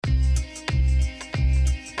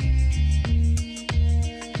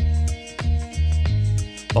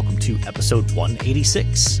Welcome to episode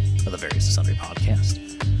 186 of the Various and Sundry podcast.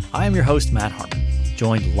 I am your host, Matt Harman,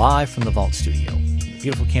 joined live from the Vault Studio in the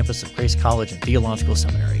beautiful campus of Grace College and Theological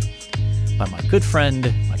Seminary by my good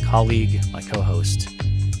friend, my colleague, my co-host,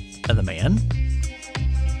 and the man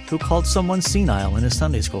who called someone senile in his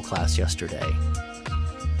Sunday school class yesterday,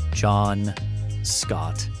 John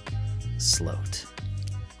Scott Sloat.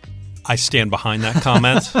 I stand behind that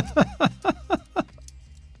comment.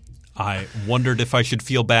 I wondered if I should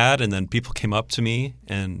feel bad, and then people came up to me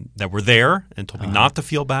and that were there and told me not to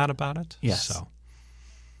feel bad about it. Yes.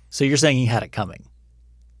 So you're saying he had it coming?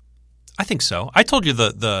 I think so. I told you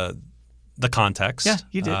the context. Yeah,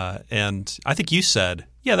 you did. And I think you said,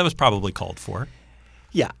 yeah, that was probably called for.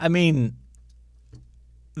 Yeah, I mean,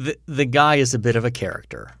 the guy is a bit of a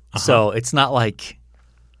character, so it's not like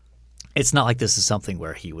this is something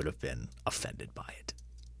where he would have been offended by it.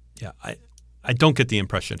 Yeah, I don't get the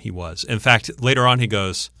impression he was. In fact, later on he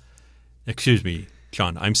goes, "Excuse me,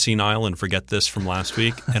 John, I'm senile and forget this from last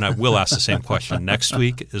week, and I will ask the same question next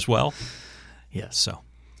week as well." Yes. So,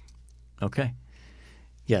 okay.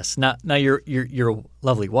 Yes. Now your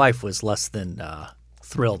lovely wife was less than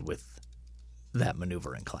thrilled with that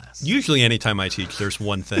maneuver in class. Usually anytime I teach, there's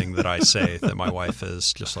one thing that I say that my wife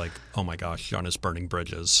is just like, "Oh my gosh, John is burning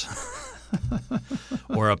bridges."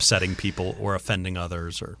 Or upsetting people or offending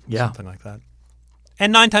others or something like that.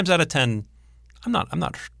 And 9 times out of 10, I'm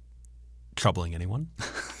not troubling anyone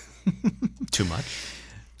too much.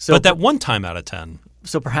 But that 1 time out of 10.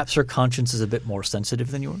 So perhaps her conscience is a bit more sensitive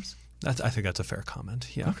than yours? I think that's a fair comment,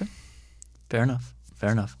 yeah. Okay. Fair enough.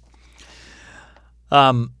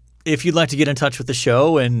 If you'd like to get in touch with the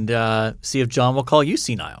show and see if John will call you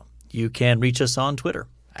senile, you can reach us on Twitter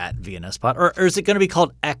at VNSPod. Or is it going to be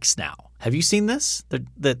called X now? Have you seen this?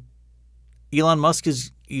 That Elon Musk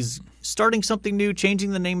is starting something new,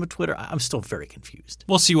 changing the name of Twitter? I'm still very confused.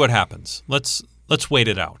 We'll see what happens. Let's wait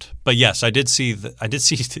it out. But yes, I did see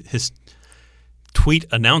his tweet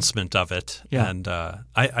announcement of it, and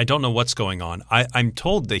I don't know what's going on. I'm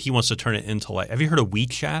told that he wants to turn it into like. Have you heard of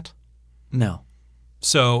WeChat? No.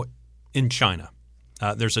 So in China,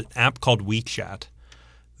 there's an app called WeChat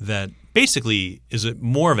that basically is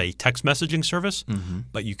more of a text messaging service,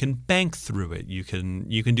 but you can bank through it. You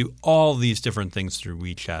can do all these different things through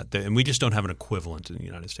WeChat, and we just don't have an equivalent in the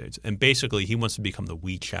United States. And basically, he wants to become the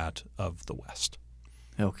WeChat of the West.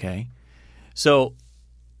 Okay, so,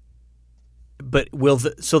 but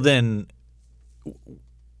then,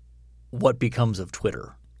 what becomes of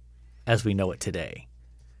Twitter as we know it today?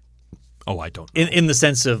 Oh, I don't know. In the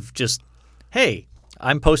sense of just, hey,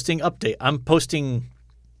 I'm posting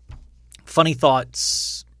funny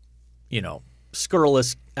thoughts,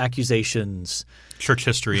 scurrilous accusations. Church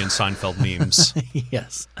history and Seinfeld memes.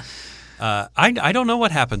 Yes. I don't know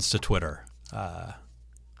what happens to Twitter. I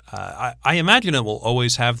imagine it will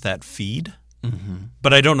always have that feed,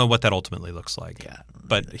 but I don't know what that ultimately looks like. Yeah.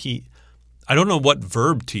 But I don't know what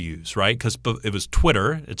verb to use, right? Because it was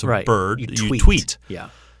Twitter. It's a bird. You tweet.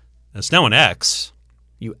 Yeah. It's now an X.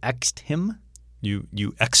 You X'd him?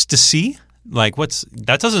 You ecstasy? Like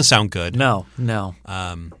that doesn't sound good. No.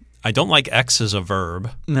 I don't like X as a verb.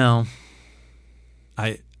 No.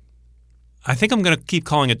 I think I'm going to keep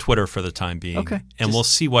calling it Twitter for the time being. Okay. And we'll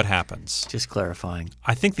see what happens. Just clarifying.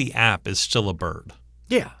 I think the app is still a bird.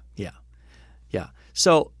 Yeah.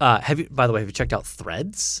 So, have you checked out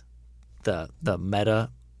Threads? The Meta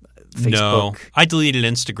Facebook? No. I deleted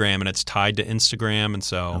Instagram and it's tied to Instagram, and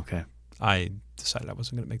so okay. I decided I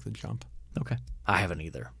wasn't going to make the jump. Okay. I haven't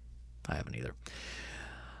either.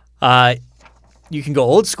 You can go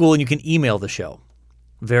old school and you can email the show,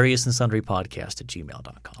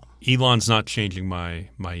 variousandsundrypodcast@gmail.com. Elon's not changing my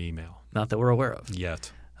email. Not that we're aware of.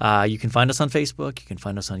 Yet. You can find us on Facebook. You can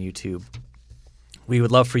find us on YouTube. We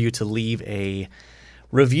would love for you to leave a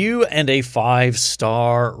review and a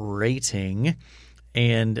 5-star rating.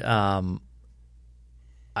 And I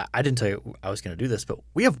didn't tell you I was going to do this, but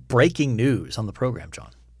we have breaking news on the program, John.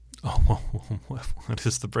 Oh, what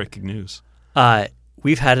is the breaking news?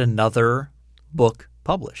 We've had another book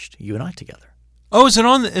published, you and I together. Oh, is it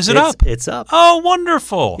on? Is it up? It's up. Oh,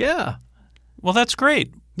 wonderful! Yeah. Well, that's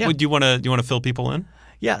great. Yeah. Do you want to fill people in?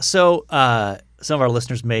 Yeah. So some of our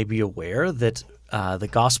listeners may be aware that the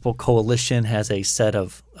Gospel Coalition has a set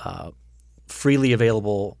of freely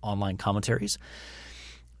available online commentaries,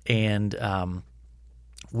 and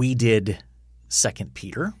we did 2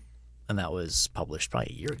 Peter. And that was published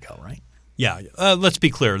probably a year ago, right? Yeah. Let's be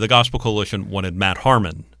clear. The Gospel Coalition wanted Matt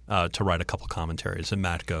Harman to write a couple commentaries, and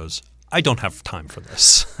Matt goes, "I don't have time for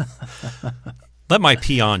this. Let my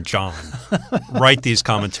peon John write these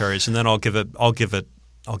commentaries, and then I'll give it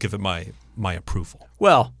my my approval.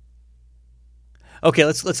 Well, okay,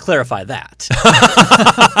 let's clarify that.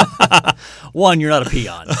 One, you're not a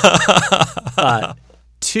peon.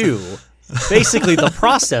 Two, basically the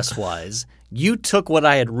process was you took what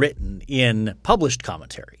I had written in published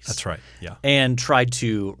commentaries. That's right, yeah. And tried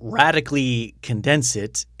to radically condense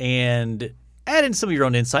it and add in some of your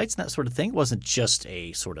own insights and that sort of thing. It wasn't just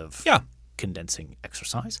a sort of condensing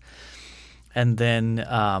exercise. And then,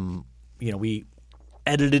 we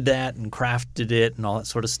edited that and crafted it and all that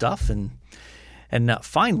sort of stuff. And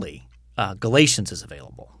finally, Galatians is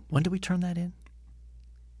available. When did we turn that in?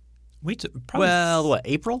 Probably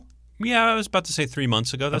April? Yeah, I was about to say 3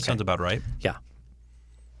 months ago. That sounds about right. Yeah.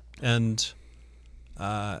 And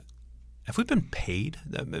have we been paid?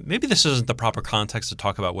 Maybe this isn't the proper context to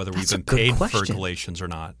talk about whether we've been paid for Galatians or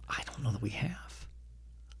not. I don't know that we have.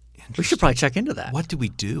 We should probably check into that. What do we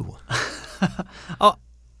do?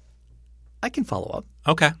 I can follow up.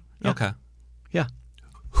 Okay. Yeah. Okay. Yeah.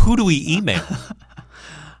 Who do we email?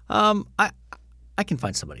 I can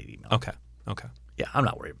find somebody to email. Okay. Yeah, I'm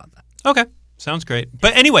not worried about that. Okay. Sounds great.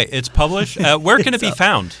 But anyway, it's published. Where can it be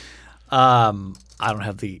found? I don't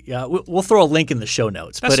have the. We'll throw a link in the show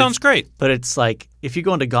notes. That sounds great. But it's like if you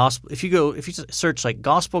go into gospel, if you search like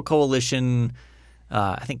Gospel Coalition,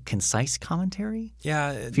 I think concise commentary.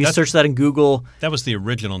 Yeah. If you search that in Google, that was the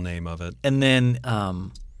original name of it. And then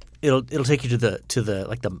it'll take you to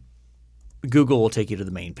the Google will take you to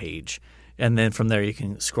the main page, and then from there you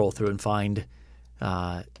can scroll through and find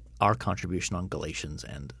our contribution on Galatians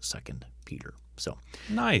and 2 Peter. So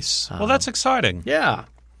nice. Well, that's exciting. Yeah.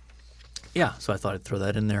 So I thought I'd throw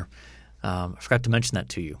that in there. I forgot to mention that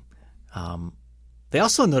to you. They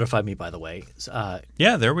also notified me, by the way.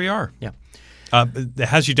 Yeah, there we are. Yeah. It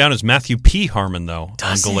has you down as Matthew P. Harman, though,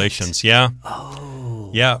 on Galatians. Yeah. Oh.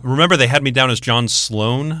 Yeah. Remember, they had me down as John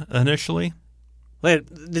Sloan initially? Wait,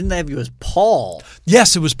 didn't they have you as Paul?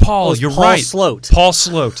 Yes, it was Paul. Oh, You're Paul right. Sloat. Paul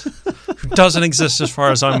Sloat, who doesn't exist as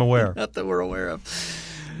far as I'm aware. Not that we're aware of.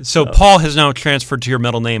 So Paul has now transferred to your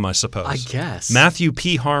middle name, I suppose. I guess. Matthew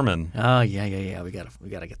P. Harman. Oh, yeah. We gotta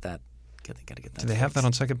get that. Gotta get that. Do they have that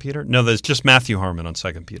on 2 Peter? No, there's just Matthew Harman on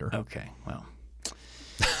 2 Peter. Okay, well.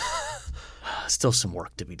 Still some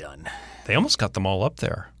work to be done. They almost got them all up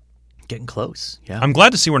there. Getting close, yeah. I'm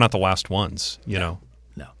glad to see we're not the last ones, you know.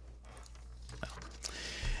 No.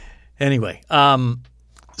 Anyway,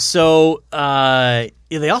 so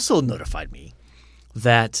they also notified me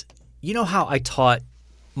that, you know how I taught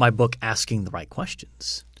my book Asking the Right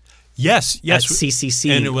Questions? Yes. At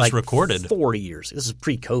CCC. And it was recorded. 40 years. This is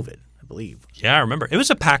pre-COVID, I believe. Yeah, I remember. It was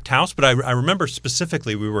a packed house, but I remember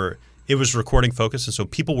specifically it was recording focused, and so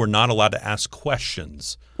people were not allowed to ask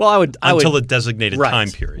questions until a designated time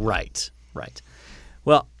period. Right.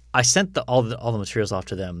 Well, I sent all the materials off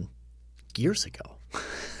to them years ago.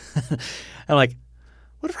 I'm like,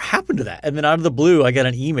 whatever happened to that? And then out of the blue, I got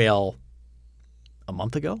an email a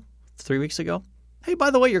month ago, 3 weeks ago. Hey, by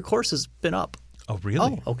the way, your course has been up. Oh,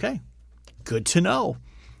 really? Oh, okay. Good to know.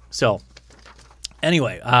 So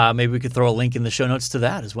anyway, maybe we could throw a link in the show notes to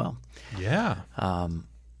that as well. Yeah.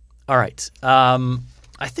 All right.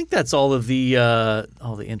 I think that's all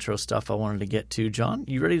the intro stuff I wanted to get to. John,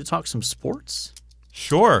 you ready to talk some sports?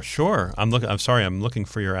 Sure. I'm sorry. I'm looking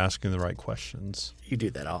for your asking the right questions. You do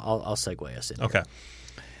that. I'll segue us in. Okay.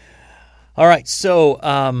 Here. All right. So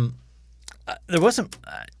there wasn't.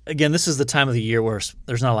 Again, this is the time of the year where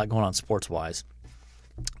there's not a lot going on sports wise.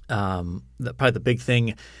 Probably the big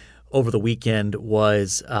thing over the weekend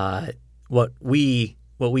was what we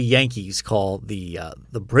Yankees call the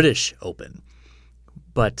British Open,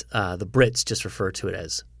 but the Brits just refer to it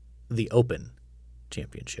as the Open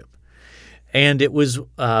Championship. And it was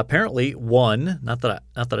apparently won. Not that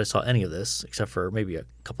I saw any of this, except for maybe a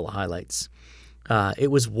couple of highlights.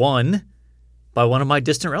 It was won by one of my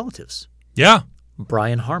distant relatives. Yeah,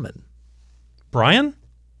 Brian Harman. Brian?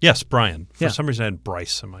 Yes, Brian. For some reason, I had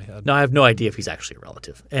Bryce in my head. No, I have no idea if he's actually a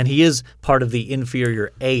relative, and he is part of the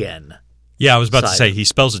inferior AN. Yeah, I was about to say he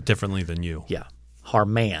spells it differently than you. Yeah,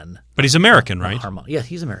 Harman. But he's American, right? Harman. Yeah,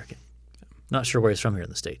 he's American. Not sure where he's from here in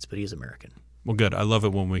the States, but he's American. Well, good. I love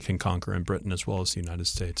it when we can conquer in Britain as well as the United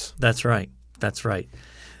States. That's right.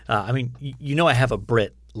 I mean, I have a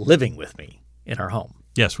Brit living with me in our home.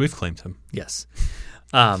 Yes, we've claimed him. Yes.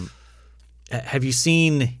 Have you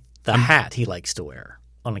seen the hat he likes to wear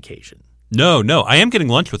on occasion? No. I am getting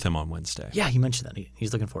lunch with him on Wednesday. Yeah, he mentioned that.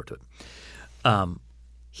 He's looking forward to it.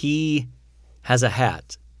 He has a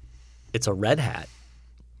hat. It's a red hat.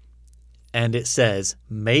 And it says,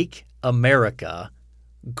 "Make America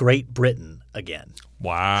Great Britain Again."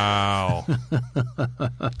 Wow.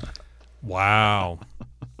 Wow.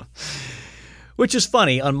 Which is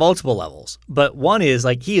funny on multiple levels. But one is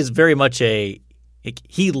like he is very much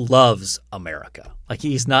he loves America. Like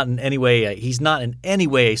he's not in any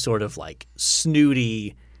way sort of like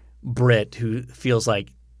snooty Brit who feels like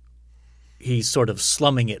he's sort of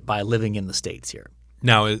slumming it by living in the States here.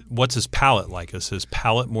 Now, what's his palate like? Is his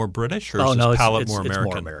palate more British or is his palate more American? It's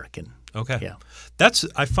more American. Okay. Yeah.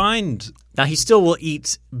 I find – Now, he still will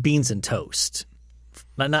eat beans and toast.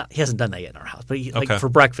 He hasn't done that yet in our house, but for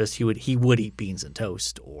breakfast he would eat beans and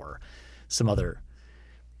toast or some other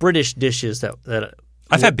British dishes that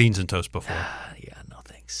I've had beans and toast before. Yeah, no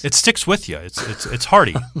thanks. It sticks with you. It's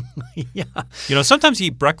hearty. Yeah. Sometimes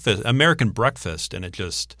you eat American breakfast, and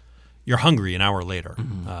you're hungry an hour later.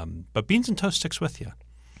 Mm-hmm. But beans and toast sticks with you.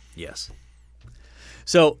 Yes.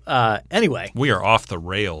 So anyway, we are off the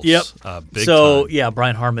rails. Yep. Big time. Yeah,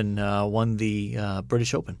 Brian Harman won the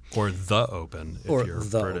British Open, or the Open if you're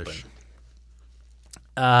British.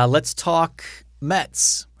 Let's talk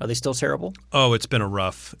Mets. Are they still terrible? Oh, it's been a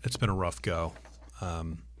rough go.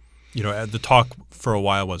 The talk for a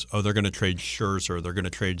while was, they're going to trade Scherzer. They're going to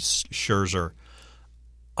trade Scherzer.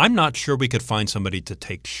 I'm not sure we could find somebody to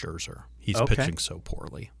take Scherzer. He's pitching so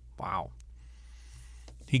poorly. Wow.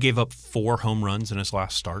 He gave up 4 home runs in his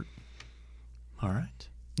last start. All right.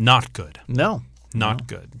 Not good. No. Not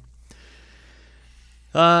good.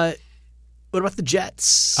 What about the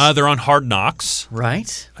Jets? They're on Hard Knocks.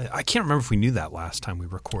 Right. I can't remember if we knew that last time we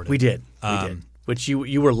recorded. We did. Which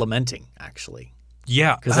you were lamenting, actually.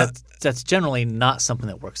 Yeah. Because that's generally not something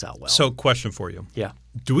that works out well. So question for you. Yeah.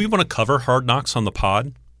 Do we want to cover Hard Knocks on the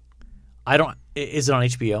pod? I don't. Is it on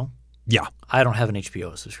HBO? Yeah. I don't have an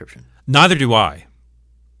HBO subscription. Neither do I.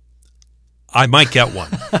 I might get one.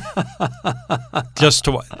 just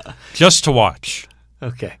to watch.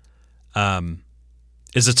 Okay.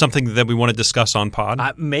 Is it something that we want to discuss on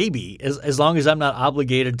pod? Maybe, as long as I'm not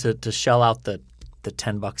obligated to shell out the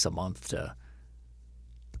 $10 a month to.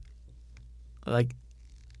 Like,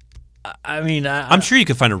 I mean, I'm sure you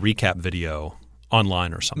could find a recap video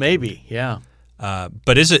online or something. Maybe, yeah.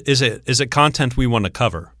 But is it content we want to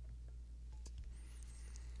cover?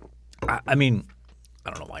 I mean, I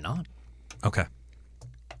don't know why not. Okay.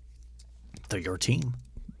 They're your team.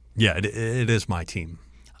 Yeah, it is my team.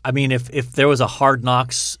 I mean, if there was a Hard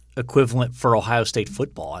Knocks equivalent for Ohio State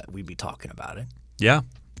football, we'd be talking about it. Yeah,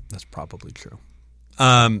 that's probably true.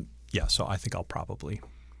 Yeah, so I think I'll probably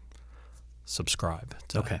subscribe.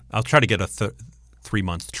 Okay. I'll try to get a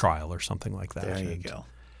 3-month trial or something like that. There you go.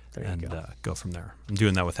 Go from there. I'm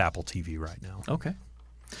doing that with Apple TV right now. Okay.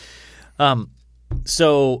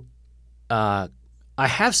 So I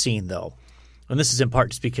have seen, though, and this is in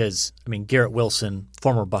part just because, I mean, Garrett Wilson,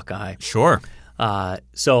 former Buckeye. Sure.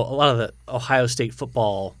 So a lot of the Ohio State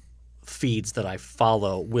football feeds that I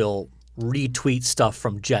follow will retweet stuff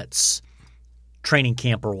from Jets training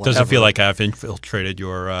camp or whatever. Does it feel like I've infiltrated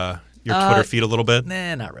your Twitter feed a little bit?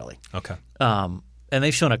 Nah, not really. Okay. And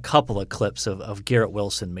they've shown a couple of clips of Garrett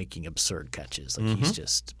Wilson making absurd catches. Like he's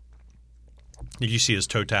just. Did you see his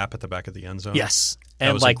toe tap at the back of the end zone? Yes.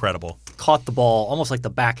 That was incredible. Caught the ball almost like the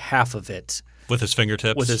back half of it. With his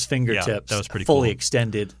fingertips? Yeah, that was pretty fully cool.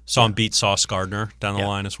 Extended. Saw him beat Sauce Gardner down the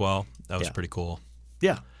line as well. That was pretty cool.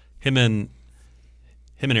 Yeah. Him and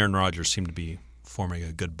Aaron Rodgers seem to be forming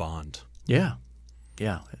a good bond. Yeah.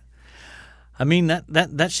 Yeah. I mean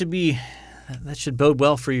that should bode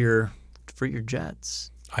well for your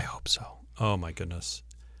Jets. I hope so. Oh my goodness.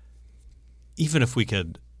 Even if we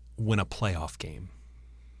could win a playoff game,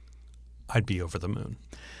 I'd be over the moon.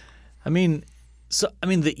 I mean,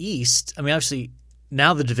 the East. I mean, obviously,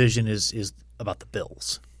 now the division is about the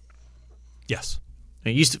Bills. Yes.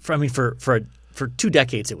 It used to. For 2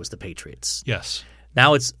 decades, it was the Patriots. Yes.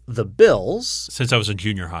 Now it's the Bills. Since I was in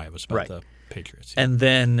junior high, it was about the Patriots. Yeah. And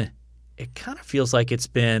then it kind of feels like it's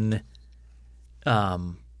been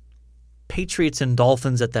Patriots and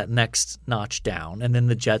Dolphins at that next notch down, and then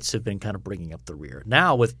the Jets have been kind of bringing up the rear.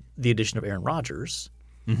 Now with the addition of Aaron Rodgers,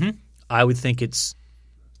 I would think it's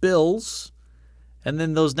Bills, and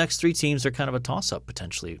then those next 3 teams are kind of a toss-up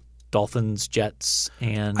potentially. Dolphins, Jets,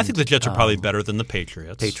 and I think the Jets are probably better than the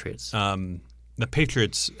Patriots. The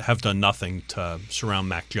Patriots have done nothing to surround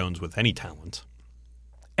Mac Jones with any talent.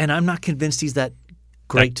 And I'm not convinced he's that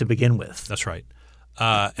great to begin with. That's right.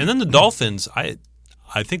 And then the Dolphins, I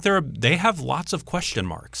think they have lots of question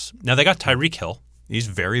marks. Now, they got Tyreek Hill. He's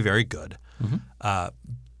very, very good.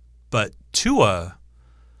 But Tua,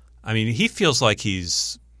 I mean, he feels like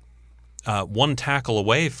he's one tackle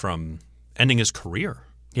away from ending his career.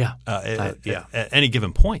 Yeah. At any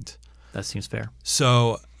given point. That seems fair.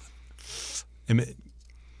 So,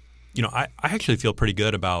 I actually feel pretty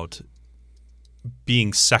good about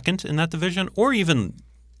being second in that division, or even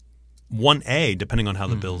 1A, depending on how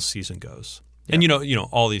the Bills' season goes. Yeah. And you know,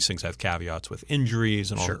 all these things have caveats with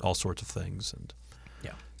injuries and all sorts of things. And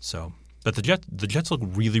so, but the Jets look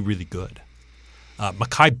really, really good.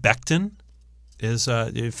 Mekhi Becton is. Are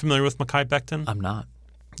you familiar with Mekhi Becton? I'm not.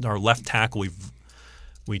 Our left tackle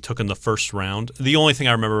we took in the first round. The only thing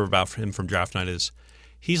I remember about him from draft night is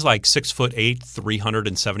he's like 6'8",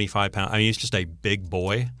 375 pounds. I mean, he's just a big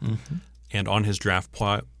boy. Mm-hmm. And on his draft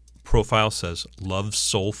profile says "loves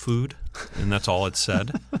soul food," and that's all it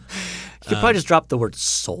said. You could probably just drop the word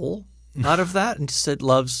 "soul" out of that and just said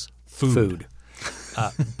 "loves food."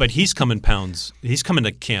 But he's coming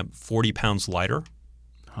to camp 40 pounds lighter.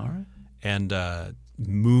 All right. And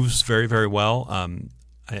moves very, very well.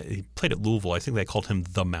 He played at Louisville. I think they called him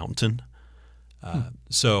the Mountain.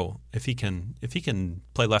 So if he can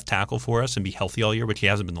play left tackle for us and be healthy all year, which he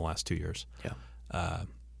hasn't been the last 2 years, we're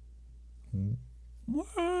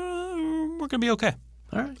going to be okay.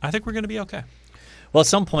 All right. I think we're going to be okay. Well, at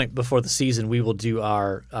some point before the season, we will do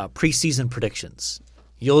our preseason predictions.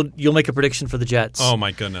 You'll make a prediction for the Jets. Oh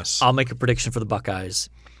my goodness! I'll make a prediction for the Buckeyes,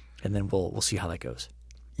 and then we'll see how that goes.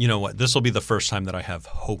 You know what? This will be the first time that I have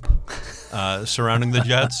hope surrounding the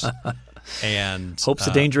Jets. And hope's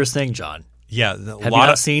a dangerous thing, John. Yeah, have you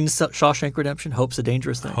not seen Shawshank Redemption? Hope's a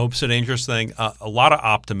dangerous thing. Hope's a dangerous thing. A lot of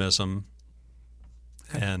optimism,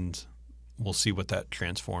 and we'll see what that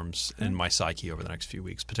transforms in my psyche over the next few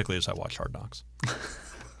weeks, particularly as I watch Hard Knocks.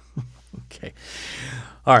 Okay.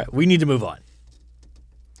 All right, we need to move on.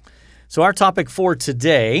 So our topic for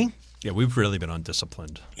today. Yeah, we've really been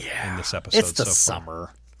undisciplined in this episode. It's the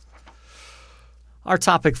summer. Our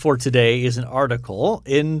topic for today is an article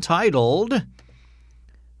entitled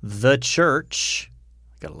 "The Church."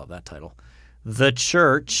 Gotta love that title. "The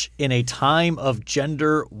Church in a Time of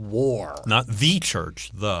Gender War." Not the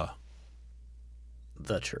church, the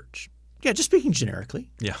church. Yeah, just speaking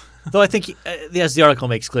generically. Yeah. Though I think, as the article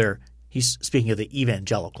makes clear, he's speaking of the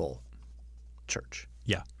evangelical church.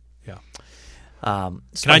 Yeah. Can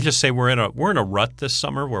I just say we're in a rut this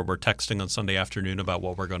summer where we're texting on Sunday afternoon about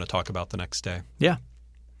what we're going to talk about the next day. Yeah,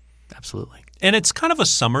 absolutely. And it's kind of a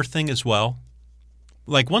summer thing as well.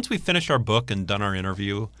 Like once we finish our book and done our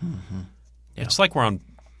interview, it's like we're on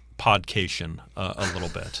podcation a little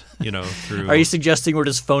bit. Through. Are you suggesting we're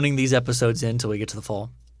just phoning these episodes in until we get to the fall?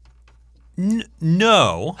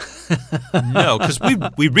 No, because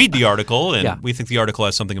we read the article and we think the article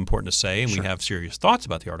has something important to say, and we have serious thoughts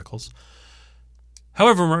about the articles.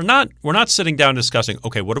 However, we're not sitting down discussing,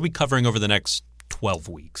 okay, what are we covering over the next 12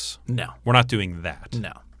 weeks? No. We're not doing that.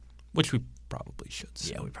 No. Which we probably should.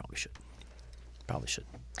 Yeah, we probably should.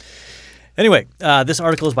 Anyway, this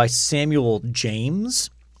article is by Samuel James,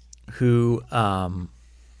 who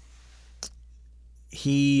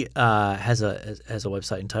he has a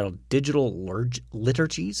website entitled Digital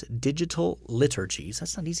Liturgies.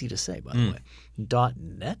 That's not easy to say, by the way.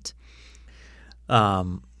 .net.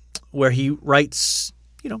 Where he writes,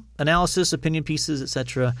 analysis, opinion pieces,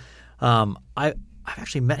 etc. I've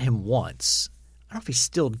actually met him once. I don't know if he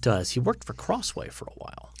still does. He worked for Crossway for a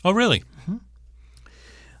while. Oh, really?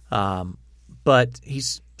 Mm-hmm. But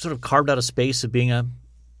he's sort of carved out a space of being a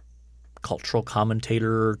cultural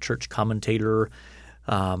commentator, church commentator.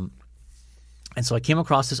 And so I came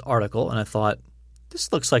across this article, and I thought,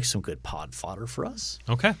 this looks like some good pod fodder for us.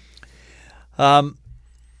 Okay.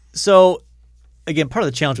 So again, part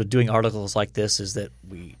of the challenge with doing articles like this is that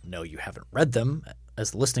we know you haven't read them as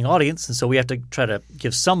the listening audience, and so we have to try to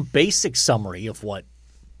give some basic summary of what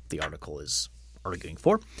the article is arguing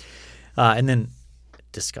for, and then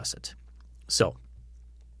discuss it. So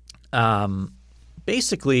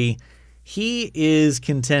basically, he is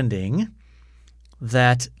contending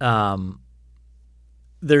that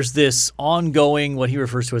there's this ongoing, what he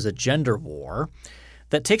refers to as a gender war,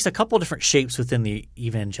 that takes a couple different shapes within the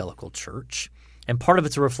evangelical church. And part of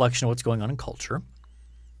it's a reflection of what's going on in culture.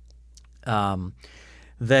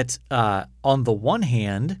 That on the one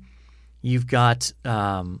hand, you've got,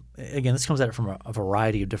 again, this comes at it from a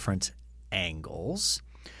variety of different angles.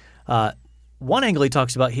 One angle he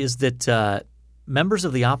talks about is that members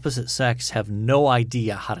of the opposite sex have no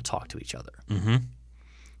idea how to talk to each other. Mm-hmm.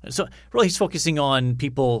 So really he's focusing on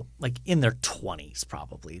people like in their 20s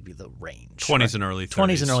probably would be the range. 20s and early 30s.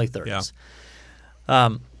 20s and early 30s. Yeah.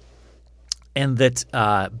 And that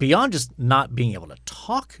beyond just not being able to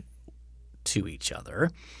talk to each other,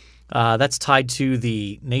 that's tied to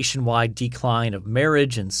the nationwide decline of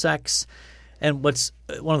marriage and sex. And what's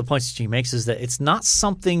one of the points that he makes is that it's not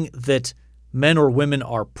something that men or women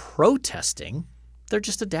are protesting. They're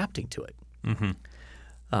just adapting to it. Mm-hmm.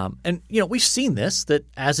 And we've seen this, that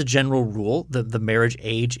as a general rule, the marriage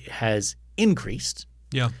age has increased.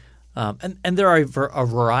 Yeah. And there are a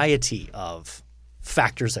variety of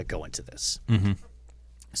factors that go into this. Mm-hmm.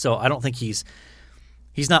 So I don't think he's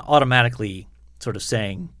not automatically sort of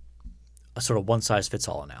saying a sort of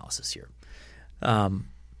one-size-fits-all analysis here.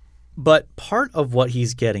 But part of what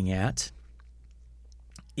he's getting at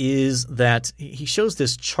is that he shows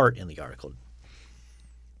this chart in the article.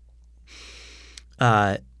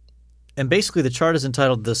 And basically the chart is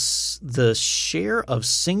entitled The Share of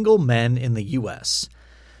Single Men in the U.S.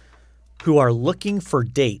 Who Are Looking for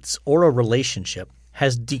Dates or a Relationship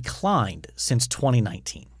has declined since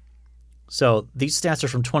 2019. So these stats are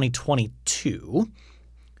from 2022.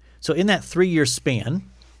 So in that 3-year span,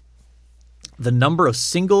 the number of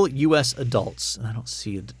single U.S. adults, and I don't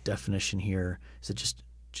see a definition here. Is it just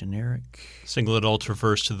generic? Single adults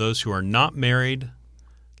refers to those who are not married,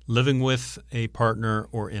 living with a partner,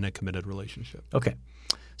 or in a committed relationship. Okay.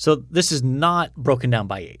 So this is not broken down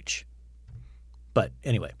by age. But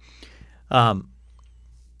anyway.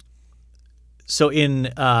 So in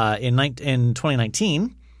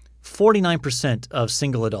 2019, 49% of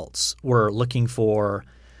single adults were looking for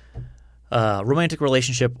a romantic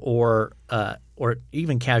relationship or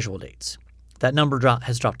even casual dates. That number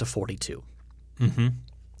has dropped to 42. Mm-hmm.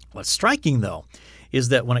 What's striking, though, is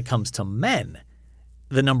that when it comes to men,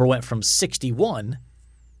 the number went from 61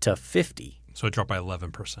 to 50. So it dropped by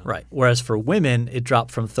 11%. Right. Whereas for women, it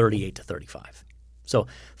dropped from 38 to 35. So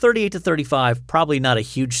 38 to 35, probably not a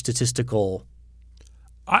huge statistical.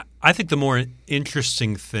 I think the more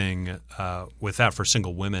interesting thing with that for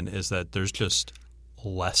single women is that there's just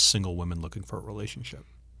less single women looking for a relationship.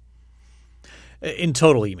 In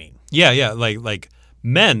total, you mean? Yeah. Like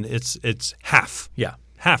men, it's half. Yeah.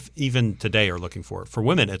 Half even today are looking for it. For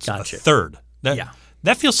women, it's Gotcha. a third. Yeah.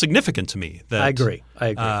 That feels significant to me. I agree.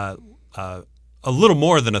 A little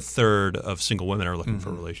more than a third of single women are looking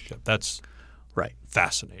for a relationship. That's right.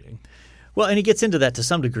 Fascinating. Well, and he gets into that to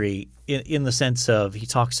some degree in the sense of he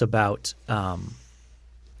talks about where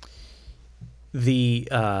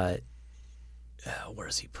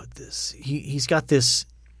does he put this? He's got this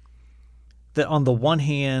that on the one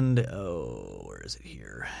hand, where is it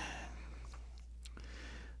here?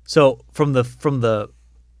 So from the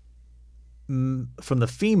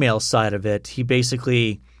female side of it, he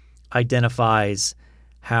basically identifies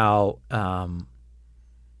how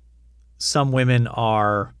some women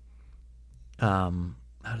are. How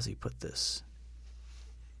does he put this?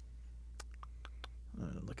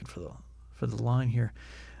 I'm looking for the line here.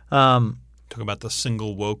 Talk about the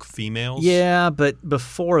single woke females. Yeah, but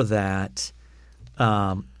before that,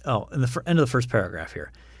 in the end of the first paragraph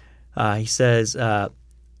here, he says,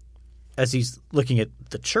 as he's looking at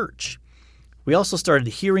the church, we also started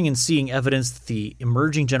hearing and seeing evidence that the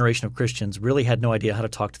emerging generation of Christians really had no idea how to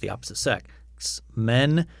talk to the opposite sex.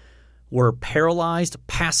 Men were paralyzed,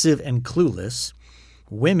 passive, and clueless.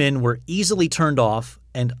 Women were easily turned off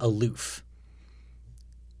and aloof.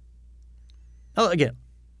 Oh, again,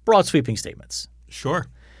 broad sweeping statements. Sure.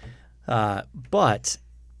 But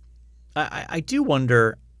I do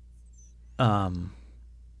wonder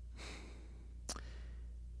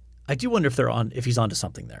if he's onto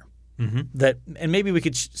something there. Mm-hmm. That, and maybe we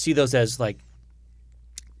could see those as like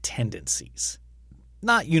tendencies,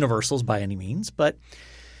 not universals by any means, but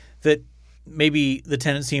that maybe the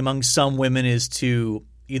tendency among some women is to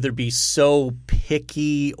either be so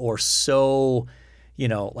picky or so,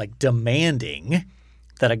 like demanding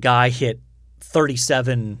that a guy hit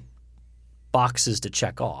 37 boxes to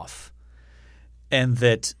check off. And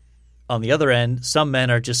that on the other end, some men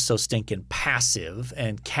are just so stinking passive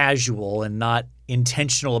and casual and not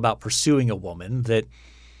intentional about pursuing a woman that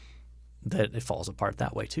it falls apart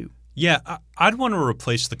that way too. Yeah, I'd want to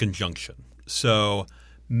replace the conjunction. So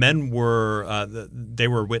men were they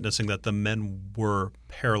were witnessing that the men were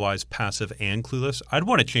paralyzed, passive, and clueless. I'd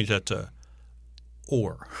want to change that to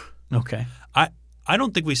or. Okay. I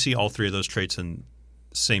don't think we see all three of those traits in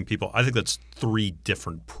same people. I think that's three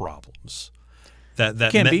different problems.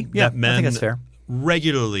 That can be. Yeah, that men I think that's fair.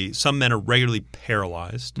 Some men are regularly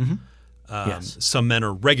paralyzed. Mm-hmm. Yes. Some men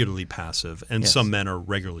are regularly passive, and Yes. some men are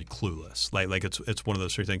regularly clueless. Like it's one of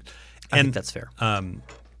those three things. I think that's fair.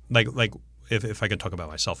 Like if I can talk about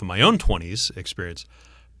myself in my own 20s experience,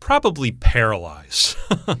 probably paralyzed.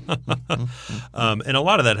 And a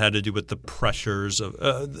lot of that had to do with the pressures of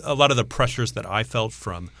a lot of the pressures that I felt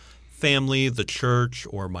from family, the church,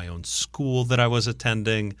 or my own school that I was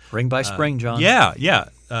attending. Ring by spring, John. Yeah.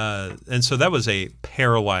 And so that was a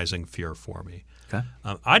paralyzing fear for me. Okay.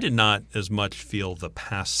 I did not as much feel the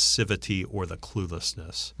passivity or the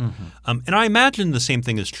cluelessness. And I imagine the same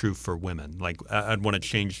thing is true for women. Like I'd want to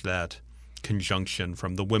change that conjunction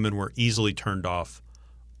from the women were easily turned off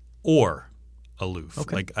or aloof.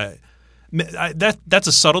 Okay. Like that's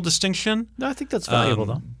a subtle distinction. No, I think that's valuable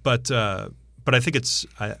though. But I think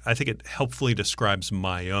I think it helpfully describes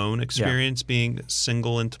my own experience being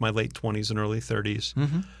single into my late 20s and early 30s.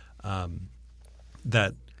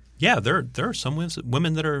 There are some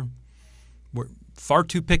women that were far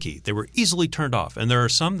too picky. They were easily turned off, and there are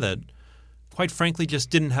some that, quite frankly, just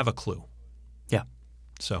didn't have a clue. Yeah.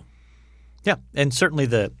 So. Yeah, and certainly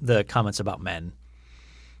the comments about men,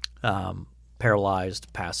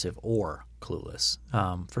 paralyzed, passive, or clueless,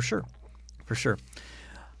 for sure.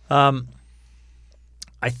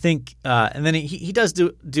 I think, and then he does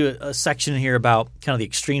do a section here about kind of the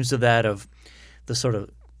extremes of that, of the sort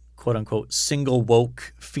of quote unquote single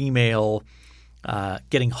woke female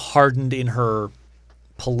getting hardened in her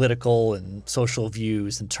political and social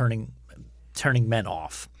views and turning men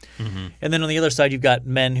off. And then on the other side, you've got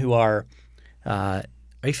men who are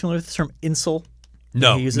you familiar with the term incel?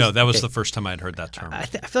 No, that was the first time I'd heard that term. I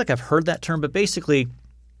feel like I've heard that term, but basically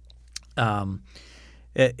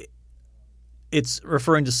it's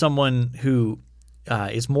referring to someone who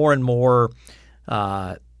is more and more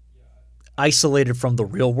isolated from the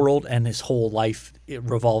real world, and his whole life it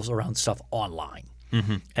revolves around stuff online.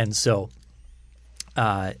 And so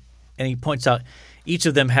and he points out each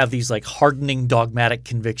of them have these like hardening dogmatic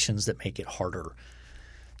convictions that make it harder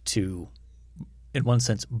to, in one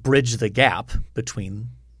sense, bridge the gap between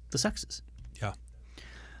the sexes. Yeah.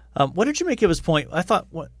 What did you make of his point? I thought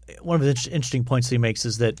one of the interesting points that he makes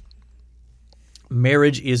is that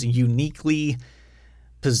marriage is uniquely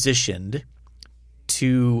positioned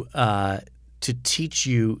to teach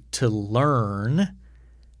you to learn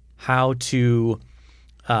how to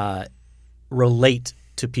relate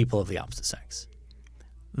to people of the opposite sex.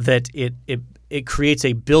 That it creates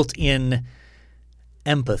a built-in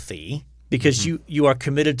empathy because you are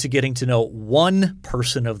committed to getting to know one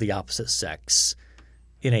person of the opposite sex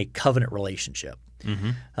in a covenant relationship.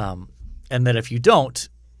 And that if you don't,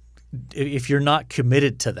 if you're not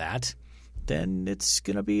committed to that, then it's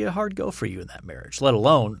going to be a hard go for you in that marriage, let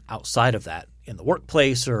alone outside of that in the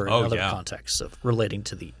workplace or in other contexts of relating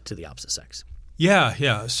to the opposite sex.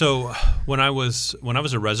 Yeah. So when I was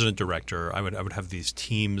a resident director, I would have these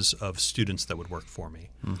teams of students that would work for me,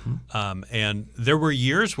 and there were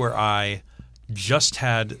years where I just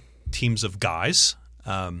had teams of guys,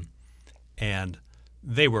 and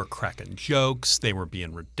they were cracking jokes, they were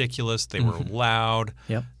being ridiculous, they were loud,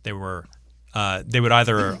 they were they would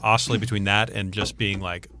either oscillate between that and just being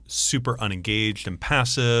like super unengaged and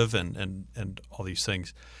passive and all these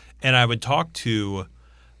things, and I would talk to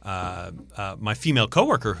my female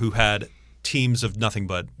coworker who had teams of nothing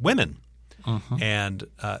but women, and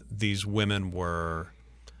these women were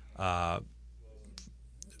all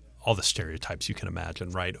the stereotypes you can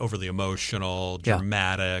imagine, right? Overly emotional,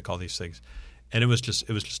 dramatic, all these things, and it was just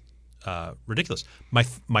ridiculous.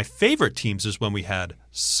 My favorite teams is when we had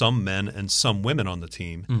some men and some women on the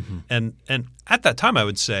team, and at that time I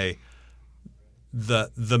would say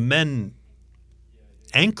the men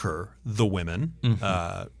anchor the women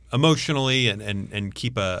emotionally and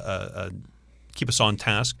keep us on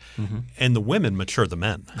task, and the women mature the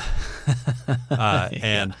men.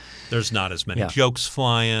 And there's not as many jokes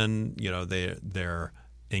flying. You know, they're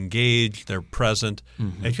engaged, they're present,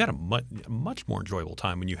 and you had a much more enjoyable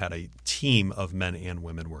time when you had a team of men and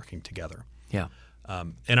women working together. Yeah.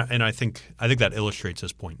 And I think that illustrates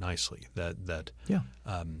this point nicely.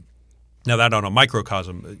 Now that on a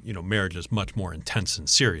microcosm, marriage is much more intense and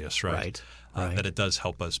serious, right? Right. That it does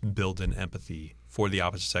help us build in empathy for the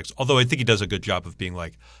opposite sex. Although I think he does a good job of being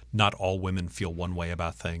like, not all women feel one way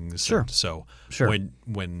about things. Sure. And so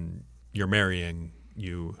when you're marrying,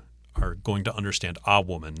 you are going to understand a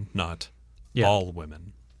woman, not all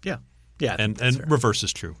women. Yeah. And reverse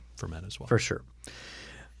is true for men as well. For sure.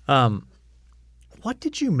 What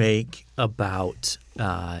did you make about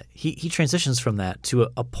he transitions from that to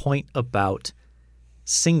a point about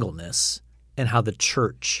singleness and how the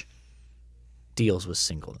church deals with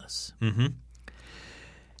singleness.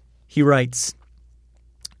 He writes,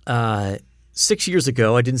 6 years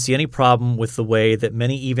ago, I didn't see any problem with the way that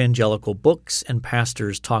many evangelical books and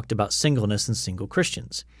pastors talked about singleness and single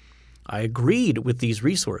Christians. I agreed with these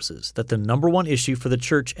resources that the number one issue for the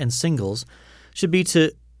church and singles should be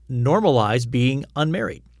to normalize being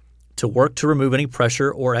unmarried, to work to remove any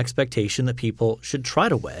pressure or expectation that people should try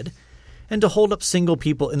to wed, and to hold up single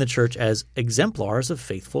people in the church as exemplars of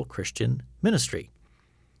faithful Christian ministry.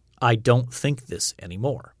 I don't think this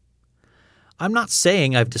anymore. I'm not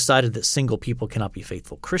saying I've decided that single people cannot be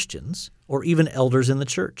faithful Christians or even elders in the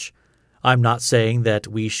church. I'm not saying that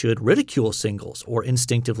we should ridicule singles or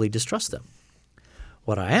instinctively distrust them.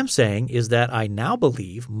 What I am saying is that I now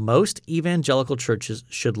believe most evangelical churches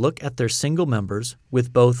should look at their single members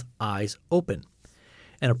with both eyes open,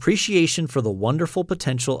 an appreciation for the wonderful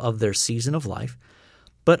potential of their season of life,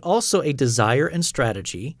 but also a desire and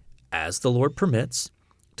strategy, as the Lord permits,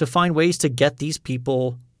 to find ways to get these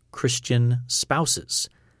people Christian spouses.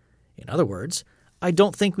 In other words, I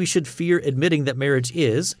don't think we should fear admitting that marriage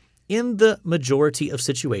is, in the majority of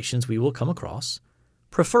situations we will come across,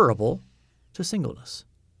 preferable to singleness.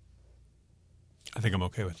 I think I'm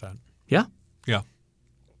okay with that. Yeah? Yeah.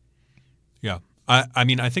 Yeah. I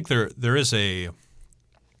mean, I think there is a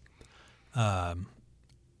and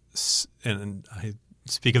I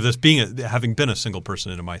speak of this having been a single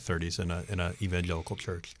person in my 30s in a evangelical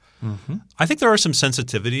church. Mm-hmm. I think there are some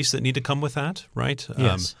sensitivities that need to come with that, right?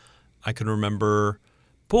 Yes. I can remember,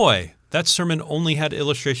 boy, that sermon only had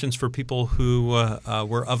illustrations for people who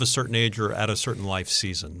were of a certain age or at a certain life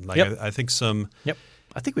season. Like Yep. I think some. Yep.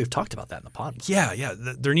 I think we've talked about that in the pod. Yeah.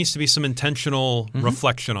 There needs to be some intentional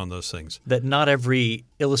reflection on those things. That not every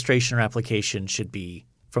illustration or application should be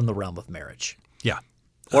from the realm of marriage. Yeah.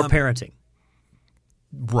 Or parenting.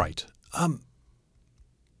 Right.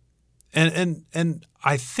 And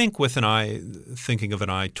I think with thinking of an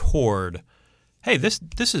eye toward, hey, this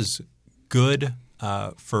is good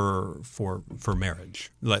for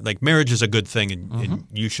marriage. Like marriage is a good thing, and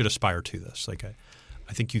you should aspire to this. Like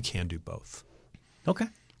I think you can do both. Okay.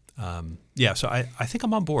 Yeah. So I think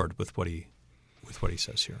I'm on board with what he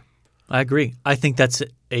says here. I agree. I think that's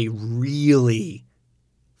a really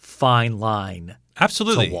fine line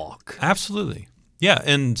Absolutely. to walk. Absolutely. Yeah.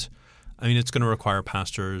 And I mean, it's going to require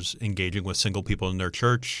pastors engaging with single people in their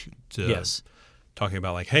church talking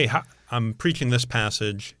about like, hey, I'm preaching this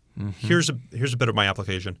passage. Mm-hmm. Here's a bit of my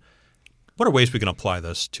application. What are ways we can apply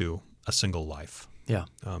this to a single life? Yeah.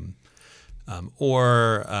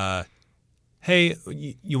 Hey,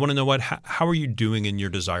 you want to know what? How are you doing in your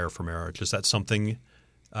desire for marriage? Is that something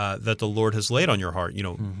that the Lord has laid on your heart?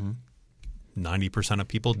 90% of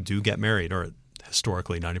people do get married, or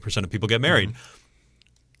historically 90% of people get married. Mm-hmm.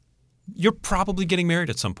 You're probably getting married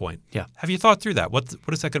at some point. Yeah. Have you thought through that? What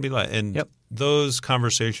is that going to be like? And those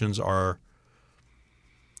conversations are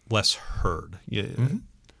less heard.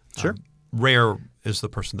 Sure. Rare is the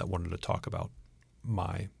person that wanted to talk about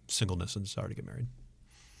my singleness and desire to get married.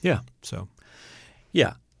 Yeah. So.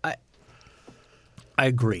 Yeah. I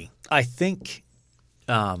agree. I think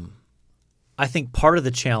part of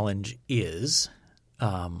the challenge is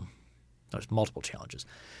there's multiple challenges.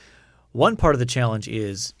 One part of the challenge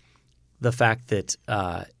is the fact that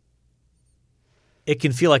it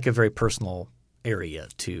can feel like a very personal area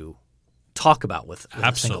to talk about with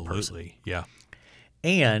a single person. Absolutely, yeah.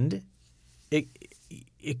 And it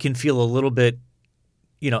can feel a little bit,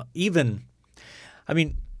 even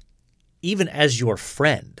as your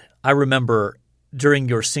friend. I remember during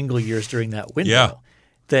your single years during that window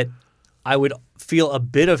that I would feel a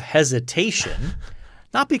bit of hesitation,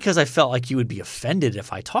 not because I felt like you would be offended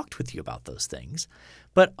if I talked with you about those things,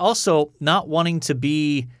 but also not wanting to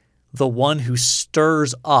be the one who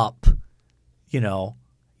stirs up,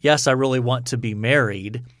 yes, I really want to be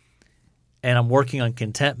married and I'm working on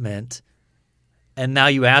contentment, and now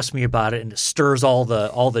you ask me about it and it stirs all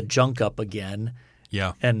the junk up again.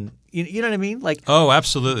 Yeah. And you know what I mean? Like, oh,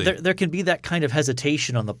 absolutely. There can be that kind of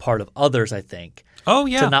hesitation on the part of others, I think. Oh,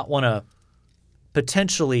 yeah. To not want to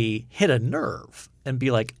potentially hit a nerve and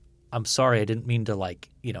be like, I'm sorry, I didn't mean to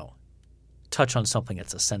touch on something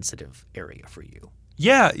that's a sensitive area for you.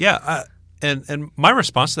 Yeah, yeah. And my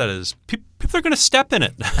response to that is people are going to step in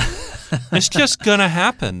it. It's just going to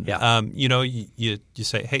happen. Yeah. You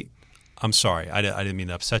say, hey, I'm sorry. I didn't mean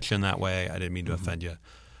to upset you in that way. I didn't mean to offend you.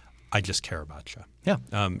 I just care about you. Yeah.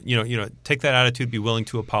 Take that attitude, be willing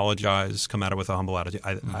to apologize, come at it with a humble attitude.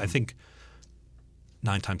 I think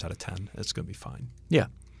 9 times out of 10, it's going to be fine. Yeah.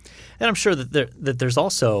 And I'm sure that there's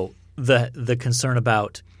also the concern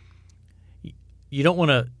about you don't want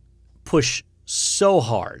to push so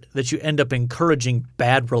hard that you end up encouraging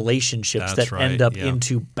bad relationships end up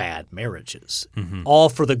into bad marriages. Mm-hmm. All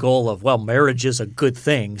for the goal of, well, marriage is a good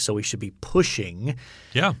thing, so we should be pushing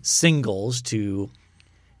singles to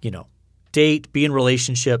date, be in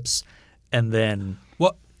relationships, and then –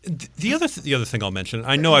 Well, the other thing I'll mention –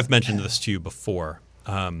 I know I've mentioned this to you before.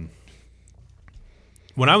 When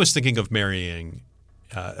I was thinking of marrying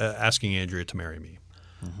asking Andrea to marry me,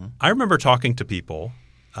 I remember talking to people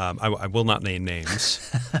I will not name names.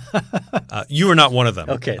 You are not one of them.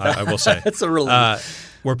 Okay. I will say. That's a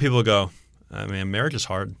relief. Where people go, man, marriage is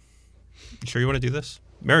hard. You sure you want to do this?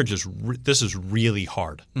 Marriage is this is really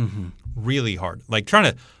hard. Mm-hmm. Really hard. Like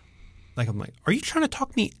trying to – like I'm like, are you trying to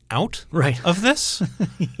talk me out of this?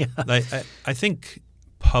 Yeah. I think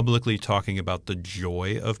publicly talking about the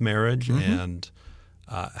joy of marriage and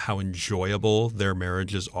how enjoyable their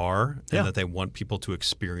marriages are and that they want people to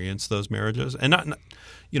experience those marriages and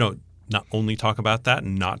not only talk about that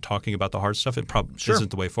and not talking about the hard stuff. It probably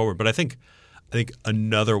isn't the way forward. But I think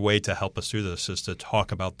another way to help us through this is to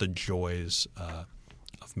talk about the joys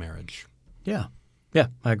of marriage. Yeah. Yeah,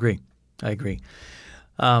 I agree.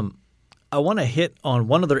 I want to hit on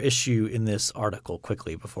one other issue in this article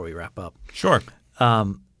quickly before we wrap up. Sure.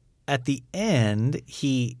 At the end,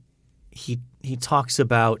 he talks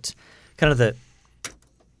about kind of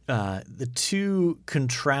the two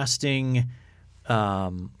contrasting.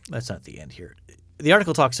 That's not the end here. The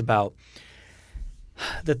article talks about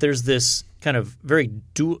that there's this kind of very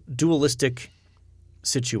dualistic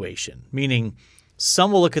situation, meaning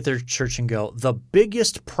some will look at their church and go, the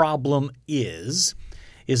biggest problem is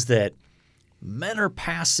that men are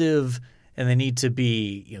passive and they need to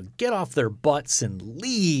be, get off their butts and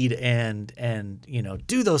lead and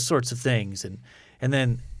do those sorts of things. And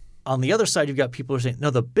then on the other side, you've got people who are saying, no,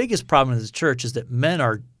 the biggest problem in this church is that men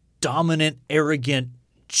are dominant, arrogant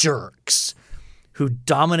jerks who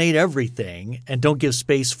dominate everything and don't give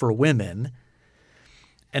space for women.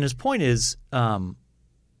 And his point is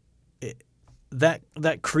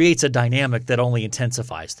that creates a dynamic that only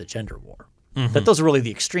intensifies the gender war. Mm-hmm. That those are really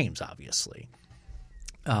the extremes, obviously.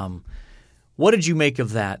 What did you make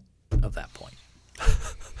of that point?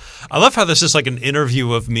 I love how this is like an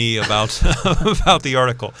interview of me about about the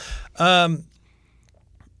article. On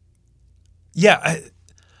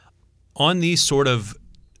these sort of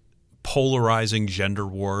polarizing gender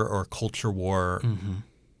war or culture war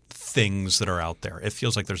things that are out there, it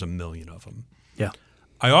feels like there's a million of them. Yeah,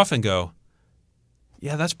 I often go,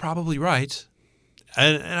 yeah, that's probably right.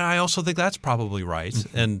 And I also think that's probably right.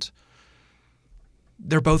 Mm-hmm. And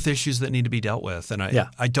they're both issues that need to be dealt with. And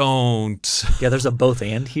I don't – Yeah, there's a both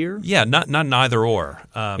and here. Yeah, not neither or.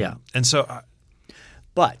 And so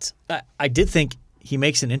 – But I did think he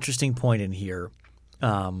makes an interesting point in here.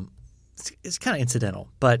 It's kind of incidental,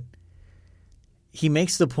 but he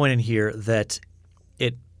makes the point in here that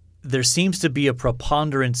there seems to be a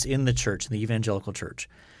preponderance in the church, in the evangelical church.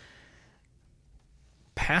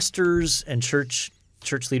 Pastors and church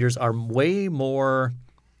leaders are way more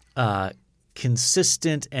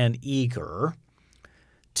consistent and eager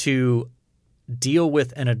to deal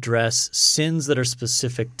with and address sins that are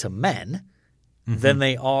specific to men than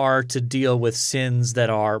they are to deal with sins that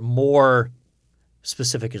are more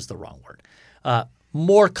specific is the wrong word,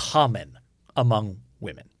 more common among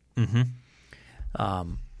women. Mm-hmm.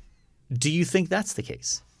 Do you think that's the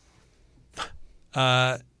case?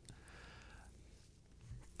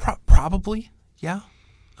 Probably, yeah.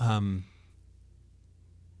 I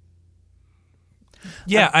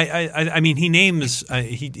mean, he names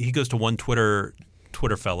he goes to one Twitter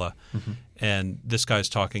fella, and this guy's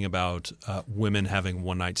talking about women having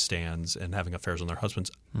one-night stands and having affairs on their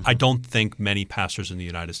husbands. Mm-hmm. I don't think many pastors in the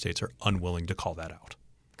United States are unwilling to call that out.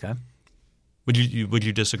 Okay. Would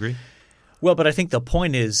you disagree? Well, but I think the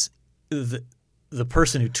point is the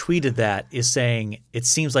person who tweeted that is saying it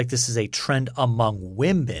seems like this is a trend among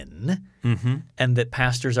women and that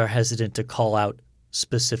pastors are hesitant to call out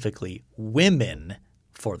specifically women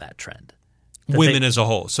for that trend. Women as a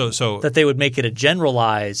whole. So that they would make it a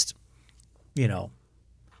generalized,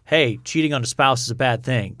 hey, cheating on a spouse is a bad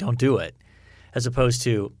thing. Don't do it. As opposed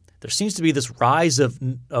to there seems to be this rise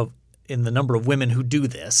in the number of women who do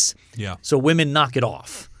this. Yeah. So women knock it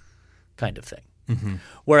off kind of thing. Mm-hmm.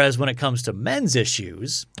 Whereas when it comes to men's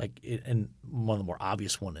issues, and one of the more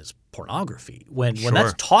obvious one is pornography. When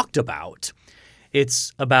that's talked about,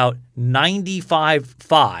 it's about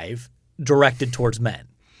 95.5 directed towards men.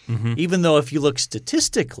 Mm-hmm. Even though if you look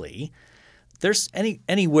statistically, there's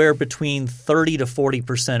anywhere between 30 to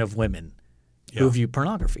 40% of women who view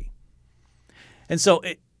pornography. And so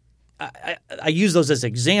I use those as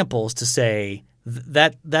examples to say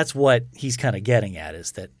that's what he's kind of getting at,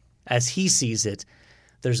 is that as he sees it,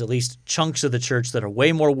 there's at least chunks of the church that are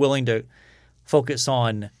way more willing to focus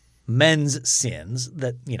on men's sins,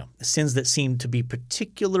 sins that seem to be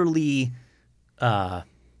particularly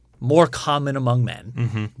more common among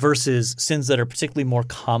men versus sins that are particularly more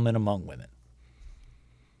common among women.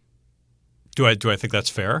 Do I think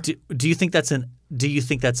that's fair? Do you think that's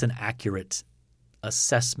an accurate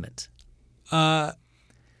assessment?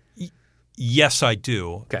 Yes, I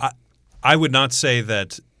do. Okay. I would not say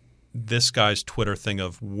that this guy's Twitter thing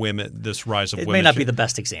of women, this rise of women. It may not be the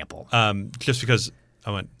best example. Just because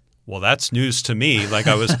I went, well, that's news to me. Like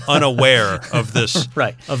I was unaware of this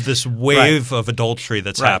right. of this wave of adultery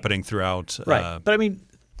that's happening throughout. Right. But I mean,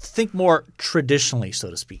 think more traditionally, so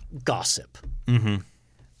to speak, gossip. Mm-hmm.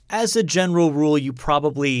 As a general rule, you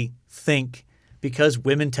probably think because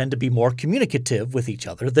women tend to be more communicative with each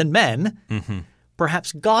other than men,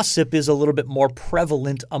 perhaps gossip is a little bit more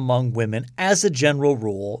prevalent among women as a general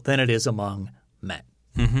rule than it is among men.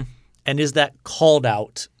 Mm-hmm. And is that called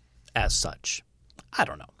out as such? I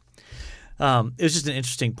don't know. It was just an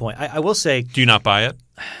interesting point. I will say – do you not buy it?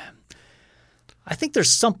 I think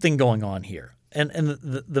there's something going on here. And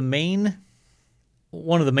the main –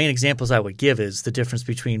 one of the main examples I would give is the difference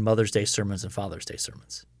between Mother's Day sermons and Father's Day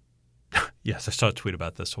sermons. Yes, I saw a tweet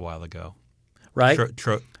about this a while ago. Right?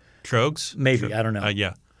 Trogs? Maybe. I don't know.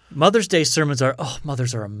 Yeah. Mother's Day sermons are,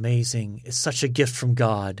 mothers are amazing. It's such a gift from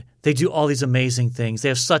God. They do all these amazing things. They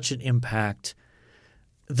have such an impact.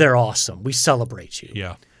 They're awesome. We celebrate you.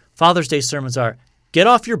 Yeah. Father's Day sermons are, get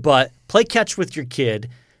off your butt, play catch with your kid,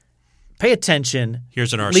 pay attention.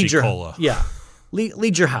 Here's an RC Cola. Yeah.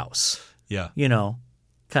 Lead your house. Yeah.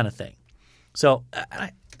 Kind of thing. So,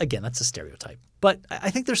 again, that's a stereotype. But I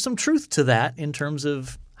think there's some truth to that in terms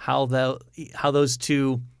of how those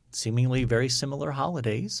two seemingly very similar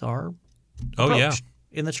holidays are approached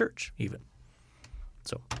in the church even.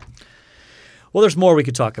 So, well, there's more we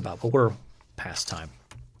could talk about, but we're past time.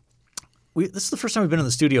 This is the first time we've been in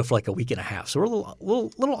the studio for like a week and a half, so we're a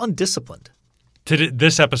little undisciplined.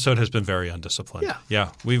 This episode has been very undisciplined.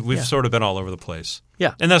 Yeah. We've sort of been all over the place.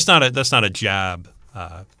 Yeah, and that's not a jab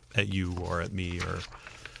at you or at me or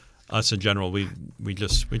us in general. We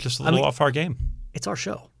just a little off our game. It's our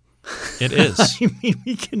show. It is. I mean,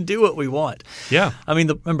 we can do what we want. Yeah. I mean,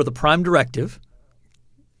 remember the prime directive.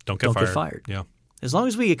 Don't get fired. Yeah. As long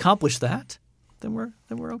as we accomplish that, then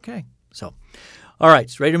we're okay. So, all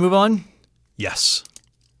right, ready to move on? Yes.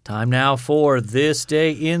 Time now for This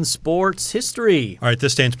Day in Sports History. All right,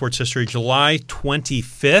 This Day in Sports History, July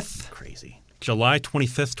 25th. Crazy. July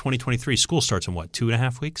 25th, 2023. School starts in what,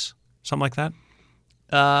 2.5 weeks? Something like that?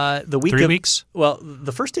 3 weeks? Well,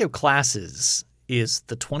 the first day of classes is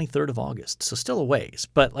the 23rd of August, so still a ways.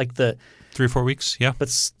 But like 3 or 4 weeks, yeah.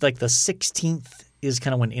 But like the 16th is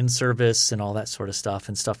kind of when in-service and all that sort of stuff,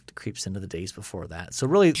 and stuff creeps into the days before that. So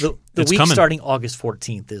really the week coming. Starting August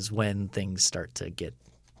 14th is when things start to get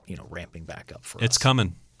ramping back up for us. It's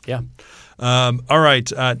coming. Yeah. All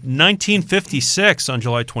right. 1956 on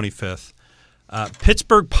July 25th,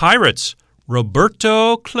 Pittsburgh Pirates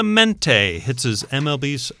Roberto Clemente hits his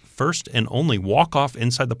MLB's first and only walk-off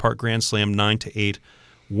inside the park grand slam 9-8,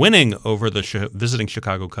 winning over the visiting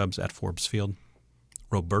Chicago Cubs at Forbes Field.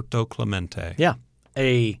 Roberto Clemente. Yeah.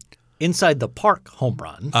 A inside the park home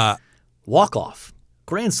run, walk-off,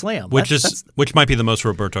 grand slam. Which might be the most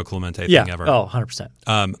Roberto Clemente thing ever. Oh,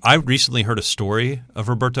 100%. I recently heard a story of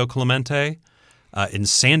Roberto Clemente in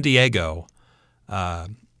San Diego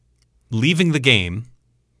leaving the game,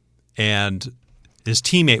 and his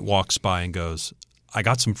teammate walks by and goes, I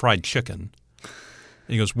got some fried chicken. And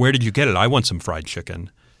he goes, where did you get it? I want some fried chicken.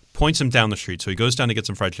 Points him down the street. So he goes down to get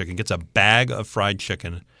some fried chicken, gets a bag of fried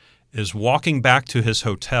chicken, is walking back to his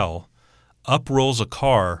hotel, up rolls a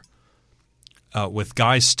car with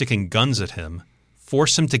guys sticking guns at him,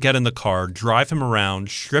 force him to get in the car, drive him around,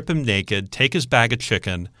 strip him naked, take his bag of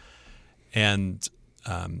chicken, and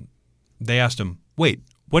they asked him, wait,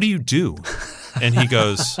 what do you do? And he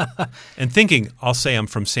goes, and thinking, I'll say I'm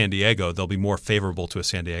from San Diego, they'll be more favorable to a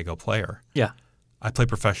San Diego player. Yeah. I play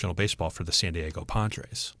professional baseball for the San Diego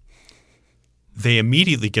Padres. They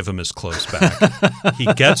immediately give him his clothes back. He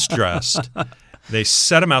gets dressed. They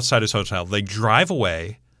set him outside his hotel. They drive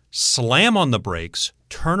away, slam on the brakes,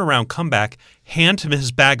 turn around, come back, hand him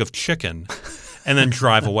his bag of chicken, and then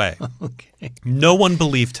drive away. Okay. No one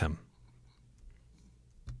believed him.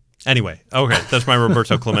 Anyway, okay, that's my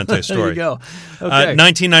Roberto Clemente story. There you go. Okay.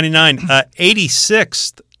 1999,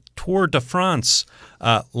 86th Tour de France.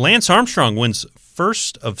 Lance Armstrong wins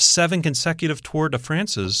first of 7 consecutive Tour de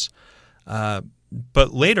France's,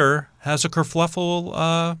 but later has a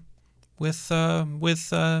kerfluffle with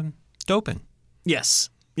doping.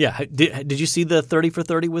 Yes. Yeah. Did you see the 30 for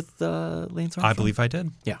 30 with Lance Armstrong? I believe I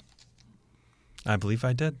did. Yeah. I believe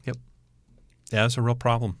I did. Yep. Yeah, it's a real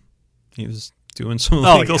problem. He was doing some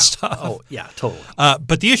illegal yeah. stuff. Oh, yeah, totally.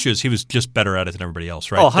 But the issue is he was just better at it than everybody else,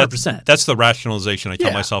 right? Oh, 100%. That's the rationalization I tell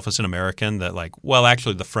Yeah. myself as an American that, like, well,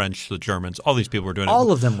 actually the French, the Germans, all these people were doing it.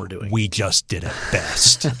 All of them were doing it. We just did it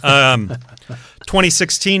best.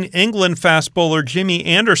 2016, England fast bowler Jimmy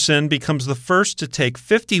Anderson becomes the first to take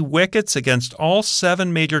 50 wickets against all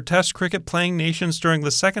 7 major Test cricket playing nations during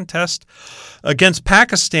the second Test against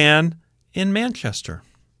Pakistan in Manchester.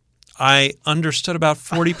 I understood about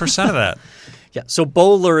 40% of that. Yeah, so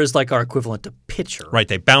bowler is like our equivalent to pitcher. Right,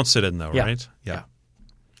 they bounce it in though, Yeah. right? Yeah.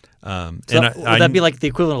 So would that be like the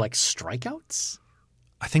equivalent of like strikeouts?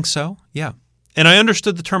 I think so, yeah. And I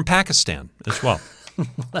understood the term Pakistan as well.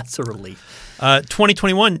 That's a relief.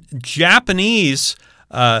 2021, Japanese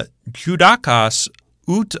judokas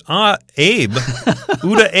Uta Abe,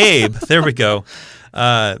 there we go,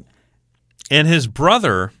 and his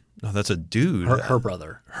brother, that's a dude. Her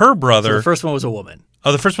brother. Her brother. So the first one was a woman.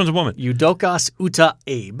 Oh, the first one's a woman. Yudokas Uta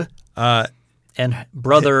Abe. And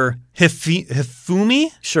brother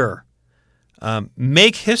Hifumi? Sure.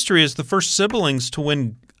 Make history as the first siblings to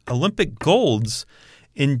win Olympic golds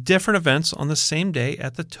in different events on the same day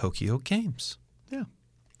at the Tokyo Games. Yeah.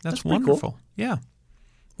 That's pretty wonderful. cool. Yeah.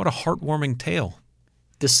 What a heartwarming tale.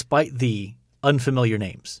 Despite the unfamiliar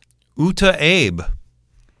names. Uta Abe.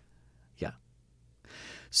 Yeah.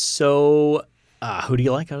 So who do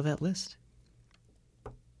you like out of that list?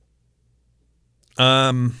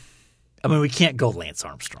 I mean, we can't go Lance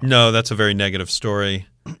Armstrong. No, that's a very negative story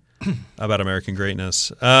about American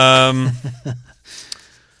greatness. I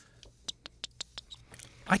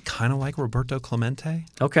kind of like Roberto Clemente.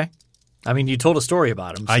 Okay. I mean, you told a story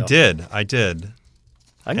about him. So. I did. I can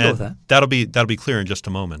And go with that. That'll be clear in just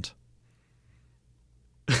a moment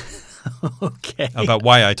Okay. about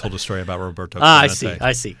why I told a story about Roberto Clemente.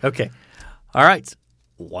 I see. Okay. All right.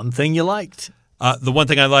 One thing you liked. The one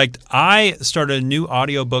thing I liked, I started a new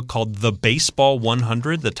audiobook called The Baseball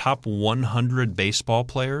 100, the top 100 baseball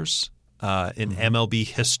players in MLB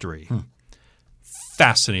history.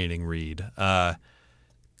 Fascinating read.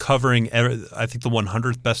 Covering, I think the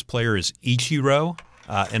 100th best player is Ichiro,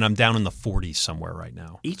 and I'm down in the 40s somewhere right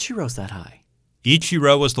now. Ichiro's that high.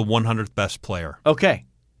 Ichiro was the 100th best player. Okay.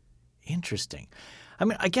 Interesting. I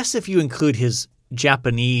mean, I guess if you include his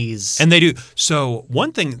Japanese, And they do. So one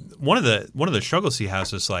of the struggles he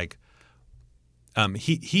has is like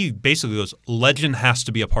he basically goes, legend has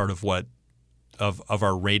to be a part of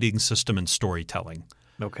our rating system and storytelling.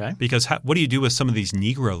 okay. Because what do you do with some of these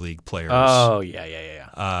Negro League players? Oh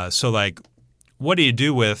yeah. So like, what do you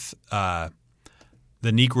do with the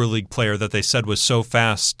Negro League player that they said was so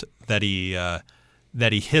fast that he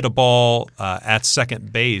hit a ball at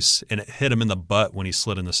second base and it hit him in the butt when he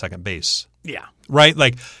slid into second base? Yeah. Right?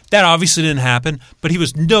 Like that obviously didn't happen, but he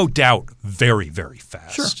was no doubt very, very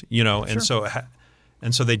fast. Sure. You know, and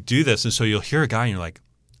so they do this, and so you'll hear a guy and you're like,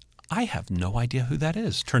 I have no idea who that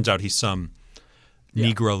is. Turns out he's some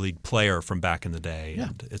Negro League player from back in the day,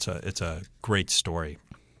 and it's a great story.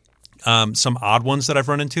 Some odd ones that I've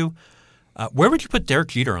run into. Where would you put Derek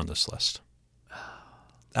Jeter on this list?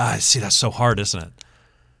 See, that's so hard, isn't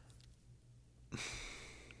it?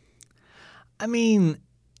 I mean,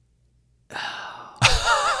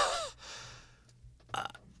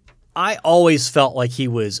 I always felt like he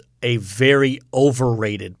was a very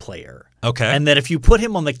overrated player. Okay. And that if you put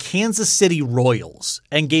him on the Kansas City Royals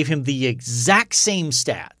and gave him the exact same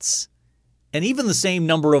stats and even the same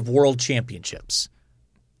number of world championships,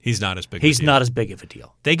 he's not as big. He's not as big of a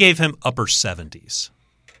deal. They gave him upper 70s.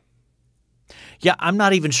 Yeah, I'm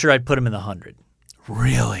not even sure I'd put him in the 100.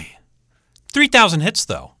 Really? 3,000 hits,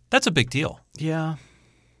 though. That's a big deal. Yeah.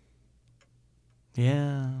 I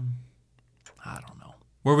don't know.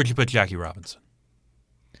 Where would you put Jackie Robinson?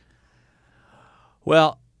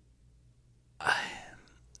 Well,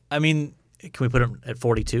 I mean, can we put him at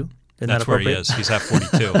 42? That's where he is. He's at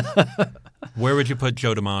 42. Where would you put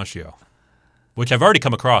Joe DiMaggio? Which I've already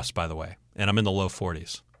come across, by the way, and I'm in the low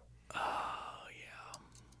 40s.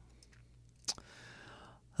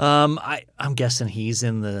 I'm guessing he's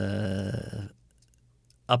in the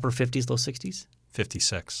upper 50s, low 60s.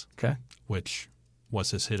 56. Okay. Which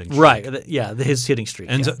was his hitting streak. Right. Yeah, his hitting streak.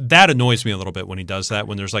 And yeah. that annoys me a little bit when he does that,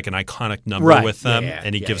 when there's like an iconic number Right. with them Yeah,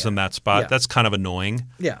 and he gives them that spot. Yeah. That's kind of annoying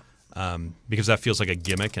Yeah. because that feels like a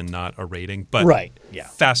gimmick and not a rating. But Right. Yeah.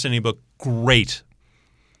 fascinating book. Great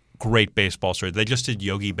baseball story. They just did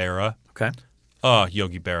Yogi Berra. Okay. Oh,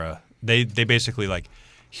 Yogi Berra. They basically like,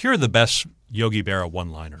 here are the best Yogi Berra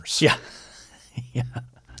one-liners. Yeah. Yeah.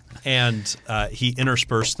 And he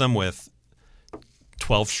interspersed them with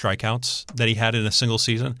 12 strikeouts that he had in a single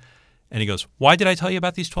season. And he goes, why did I tell you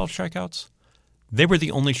about these 12 strikeouts? They were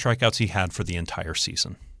the only strikeouts he had for the entire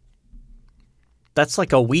season. That's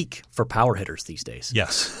like a week for power hitters these days.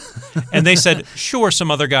 Yes. And they said, sure,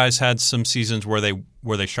 some other guys had some seasons where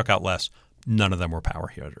they struck out less. None of them were power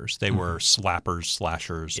hitters. They were slappers,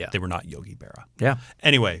 slashers. Yeah. They were not Yogi Berra. Yeah.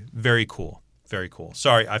 Anyway, very cool. Very cool.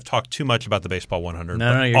 Sorry, I've talked too much about the Baseball 100.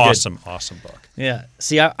 No, you're awesome, good. Awesome book. Yeah.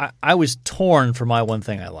 See, I was torn for my one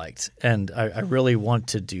thing I liked, and I really want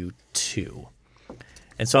to do two.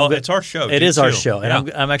 And so it's our show. It is our show,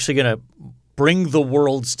 and I'm actually going to bring the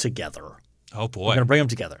worlds together. Oh, boy. We're going to bring them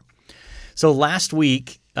together. So last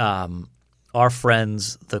week, our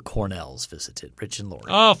friends, the Cornells, visited, Rich and Lori.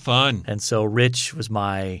 Oh, fun. And so Rich was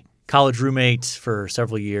my college roommate for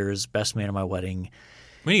several years, best man at my wedding.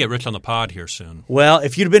 We need to get Rich on the pod here soon. Well,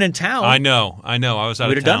 if you'd have been in town. I know. I was out of town.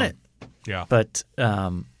 We'd have done it. Yeah. But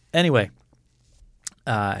anyway,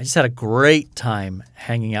 I just had a great time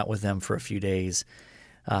hanging out with them for a few days.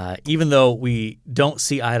 Even though we don't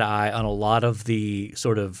see eye to eye on a lot of the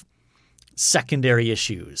sort of secondary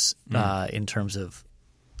issues in terms of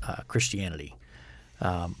Christianity.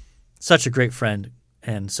 Such a great friend,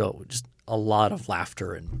 and so just a lot of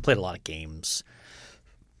laughter and played a lot of games.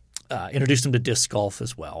 Introduced him to disc golf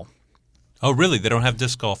as well. Oh, really? They don't have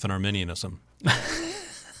disc golf in Arminianism?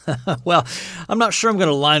 Well, I'm not sure I'm going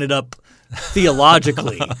to line it up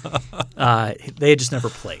theologically. They had just never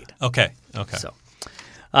played. Okay. So,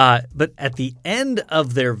 but at the end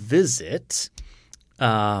of their visit,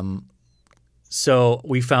 so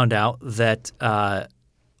we found out that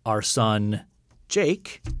our son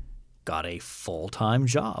Jake got a full-time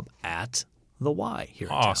job at the Y here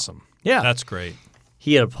in town. Awesome. Yeah. That's great.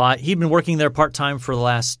 He had applied. He'd been working there part-time for the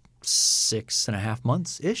last 6.5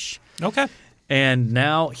 months-ish. Okay. And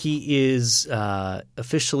now he is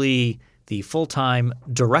officially the full-time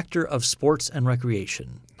director of sports and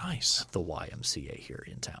recreation. Nice. At the YMCA here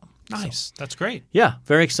in town. Nice. So, that's great. Yeah,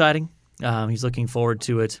 very exciting. He's looking forward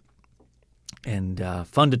to it. And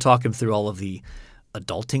fun to talk him through all of the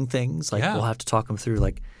adulting things. Like we'll have to talk him through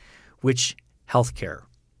like which healthcare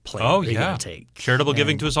plan are you going to take. Charitable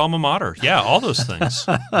giving to his alma mater. Yeah, all those things.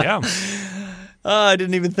 Yeah. I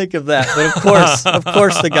didn't even think of that. But of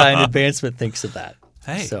course the guy in advancement thinks of that.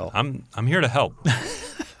 Hey, so. I'm here to help.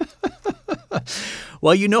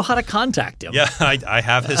 Well, you know how to contact him. Yeah, I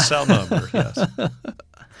have his cell number, yes.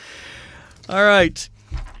 All right.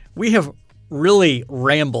 We have really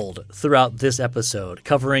rambled throughout this episode,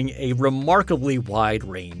 covering a remarkably wide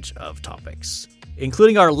range of topics,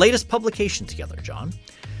 including our latest publication together, John.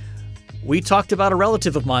 We talked about a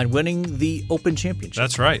relative of mine winning the Open Championship.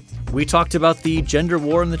 That's right. We talked about the gender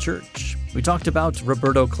war in the church. We talked about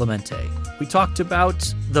Roberto Clemente. We talked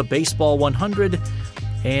about the Baseball 100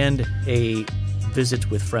 and a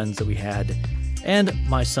visit with friends that we had and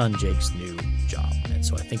my son Jake's new job. And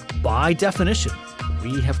so I think by definition,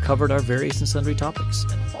 we have covered our various and sundry topics.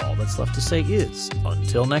 And all that's left to say is,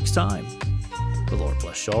 until next time, the Lord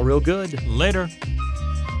bless y'all real good. Later.